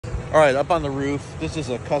All right, up on the roof, this is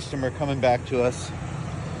a customer coming back to us.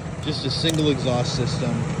 Just a single exhaust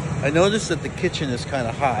system. I noticed that the kitchen is kind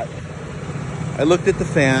of hot. I looked at the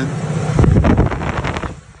fan.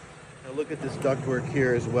 Now look at this ductwork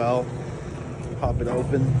here as well. Pop it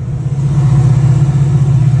open.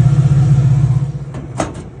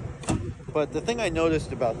 But the thing I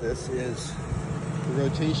noticed about this is the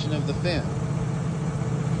rotation of the fan.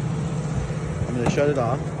 I'm going to shut it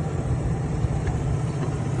off.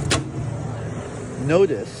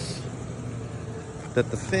 Notice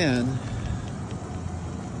that the fan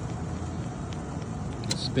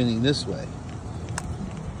is spinning this way.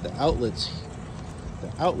 The outlet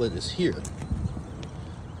is here.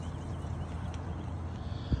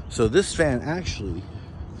 So this fan actually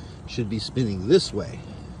should be spinning this way,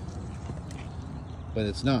 but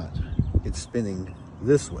it's not. It's spinning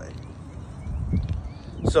this way.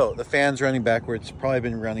 So the fan's running backwards, probably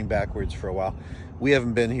been running backwards for a while. We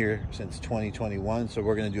haven't been here since 2021, so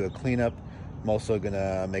we're gonna do a cleanup. I'm also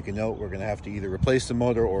gonna make a note. We're gonna have to either replace the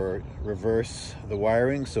motor or reverse the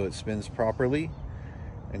wiring so it spins properly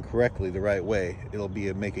and correctly the right way. It'll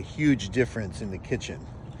make a huge difference in the kitchen.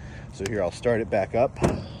 So here, I'll start it back up. I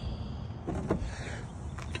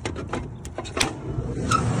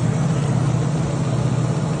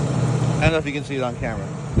don't know if you can see it on camera,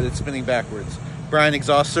 but it's spinning backwards. Brian,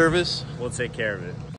 exhaust service? We'll take care of it.